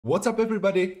What's up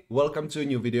everybody, welcome to a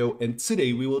new video, and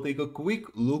today we will take a quick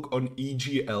look on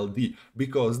Egld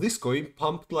because this coin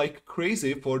pumped like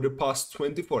crazy for the past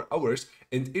 24 hours,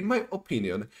 and in my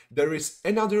opinion there is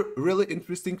another really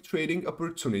interesting trading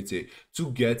opportunity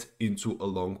to get into a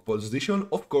long position,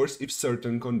 of course if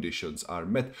certain conditions are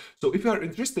met. So if you are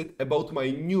interested about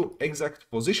my new exact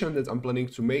position that I'm planning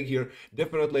to make here,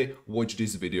 definitely watch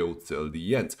this video till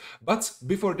the end. But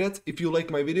before that, if you like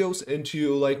my videos and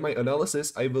you like my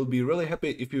analysis, I will be really happy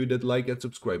if you hit like and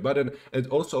subscribe button, and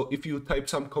also if you type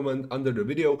some comment under the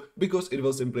video, because it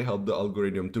will simply help the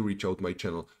algorithm to reach out my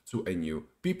channel to a new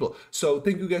people. So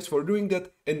thank you guys for doing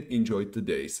that and enjoy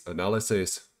today's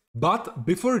analysis. But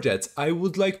before that, I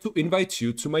would like to invite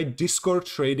you to my Discord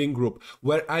trading group,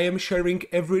 where I am sharing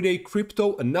everyday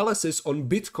crypto analysis on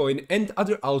Bitcoin and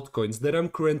other altcoins that I'm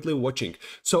currently watching.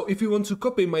 So if you want to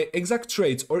copy my exact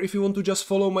trades, or if you want to just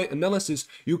follow my analysis,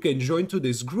 you can join to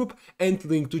this group, and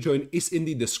link to join is in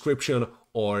the description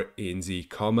or in the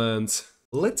comments.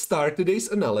 Let's start today's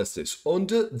analysis on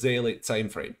the daily time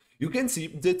frame. You can see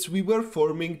that we were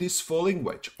forming this falling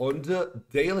wedge on the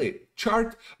daily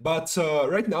chart, but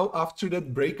right now after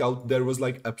that breakout there was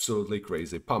like absolutely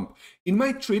crazy pump. In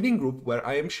my trading group, where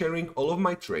I am sharing all of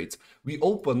my trades, we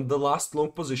opened the last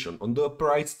long position on the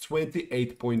price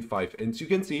 28.5, and you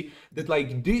can see that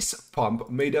like this pump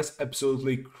made us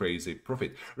absolutely crazy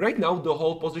profit. Right now the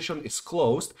whole position is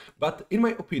closed, but in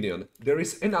my opinion there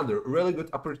is another really good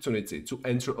opportunity to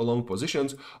enter a long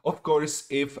positions, of course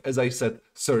if, as I said,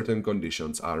 certain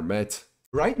conditions are met.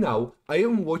 Right now, I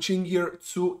am watching here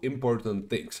two important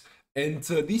things. And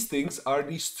these things are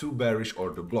these two bearish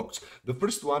order blocks. The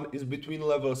first one is between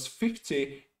levels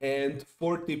 50 and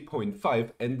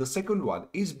 40.5, and the second one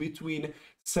is between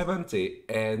 70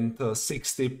 and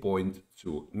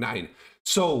 60.29.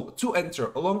 So to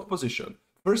enter a long position,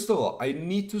 first of all, I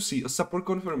need to see a support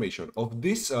confirmation of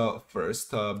this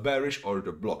first bearish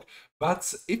order block.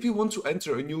 But if you want to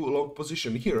enter a new long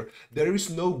position here, there is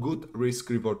no good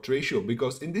risk-reward ratio,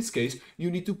 because in this case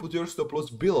you need to put your stop loss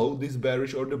below this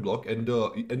bearish order block and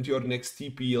your next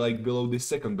TP like below this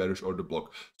second bearish order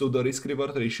block. So the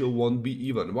risk-reward ratio won't be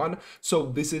even one. So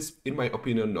this is, in my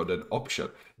opinion, not an option.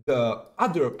 The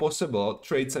other possible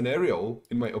trade scenario,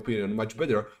 in my opinion much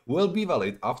better, will be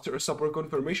valid after a support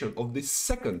confirmation of this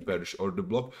second bearish order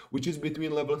block, which is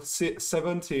between level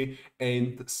 70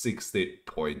 and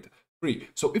 60.3.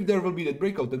 So if there will be that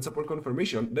breakout and support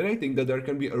confirmation, then I think that there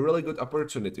can be a really good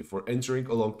opportunity for entering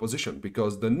a long position,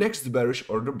 because the next bearish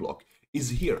order block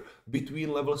is here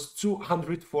between levels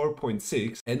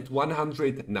 204.6 and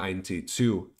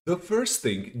 192. The first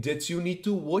thing that you need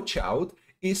to watch out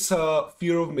is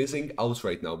fear of missing out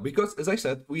right now, because as I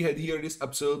said, we had here this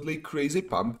absolutely crazy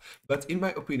pump, but in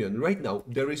my opinion right now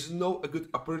there is no a good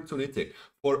opportunity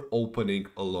for opening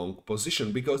a long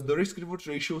position, because the risk reward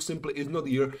ratio simply is not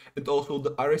here, and also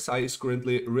the RSI is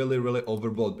currently really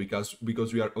overbought, because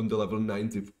we are on the level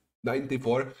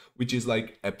 94, which is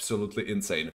like absolutely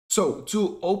insane. So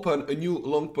to open a new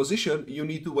long position, you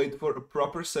need to wait for a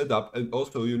proper setup, and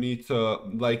also you need to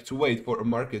wait for a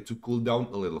market to cool down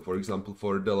a little. For example,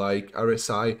 for the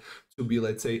RSI to be,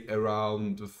 let's say,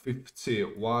 around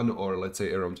 51, or let's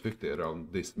say around 50,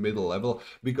 around this middle level,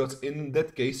 because in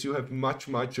that case you have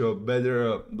much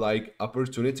better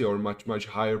opportunity, or much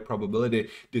higher probability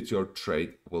that your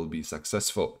trade will be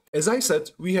successful. As I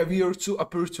said, we have here two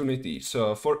opportunities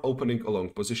for opening a long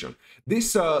position.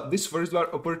 This first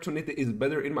opportunity is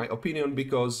better in my opinion,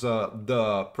 because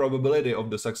the probability of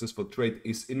the successful trade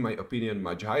is, in my opinion,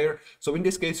 much higher. So in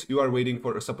this case you are waiting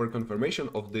for a support confirmation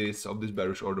of this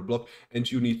bearish order block,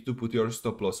 and you need to put your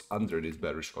stop loss under this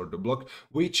bearish order block,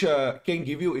 which can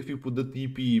give you, if you put the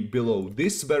TP below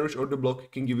this bearish order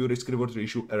block, can give you risk reward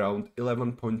ratio around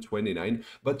 11.29,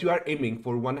 but you are aiming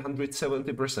for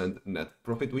 170% net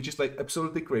profit, which is like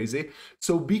absolutely crazy.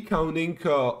 So be counting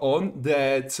on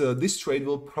that this trade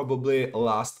will probably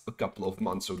last a couple of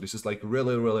months. So this is like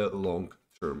really long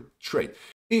term trade.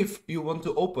 If you want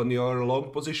to open your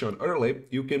long position early,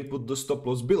 you can put the stop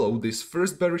loss below this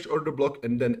first bearish order block,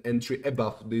 and then entry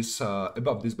above this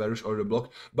bearish order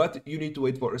block. But you need to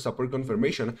wait for a support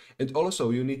confirmation, and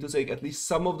also you need to take at least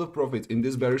some of the profit in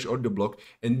this bearish order block,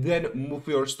 and then move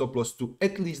your stop loss to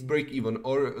at least break even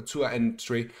or to an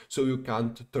entry, so you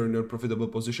can't turn your profitable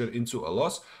position into a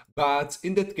loss. but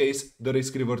in that case, the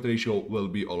risk-reward ratio will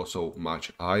be also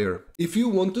much higher. If you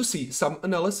want to see some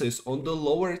analysis on the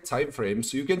lower time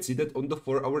frames, you can see that on the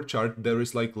 4-hour chart, there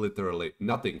is like literally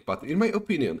nothing. But in my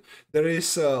opinion, there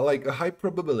is like a high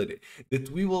probability that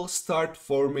we will start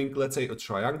forming, let's say, a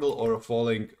triangle or a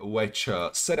falling wedge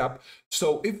setup.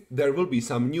 So if there will be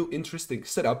some new interesting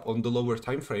setup on the lower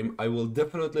time frame, I will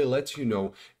definitely let you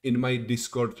know in my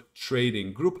Discord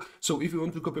trading group. So if you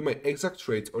want to copy my exact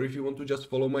trades, or if you want to just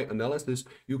follow my analysis,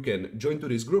 you can join to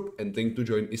this group, and link to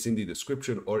join is in the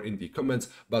description or in the comments.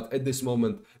 But at this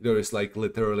moment, there is like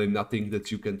literally nothing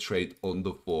that you can trade on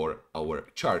the 4-hour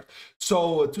chart.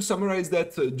 So to summarize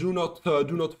that, do not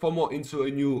FOMO into a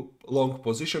new long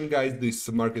position, guys. This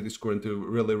market is currently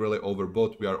really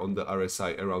overbought. We are on the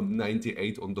RSI around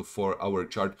 98 on the 4-hour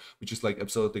chart, which is like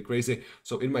absolutely crazy.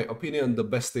 So in my opinion, the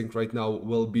best thing right now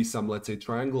will be some, let's say,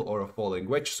 triangle or a falling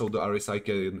wedge, so the RSI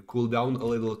can cool down a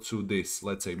little to this,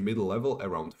 let's say, middle level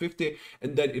around 50,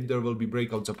 and then if there will be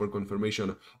breakout support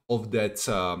confirmation of that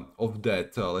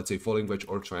let's say, falling wedge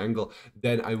or triangle,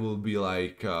 then I will be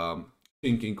like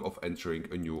thinking of entering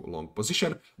a new long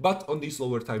position. But on these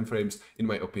lower time frames, in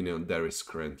my opinion, there is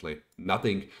currently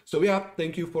nothing. So yeah,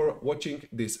 thank you for watching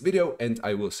this video, and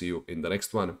I will see you in the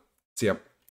next one. See ya.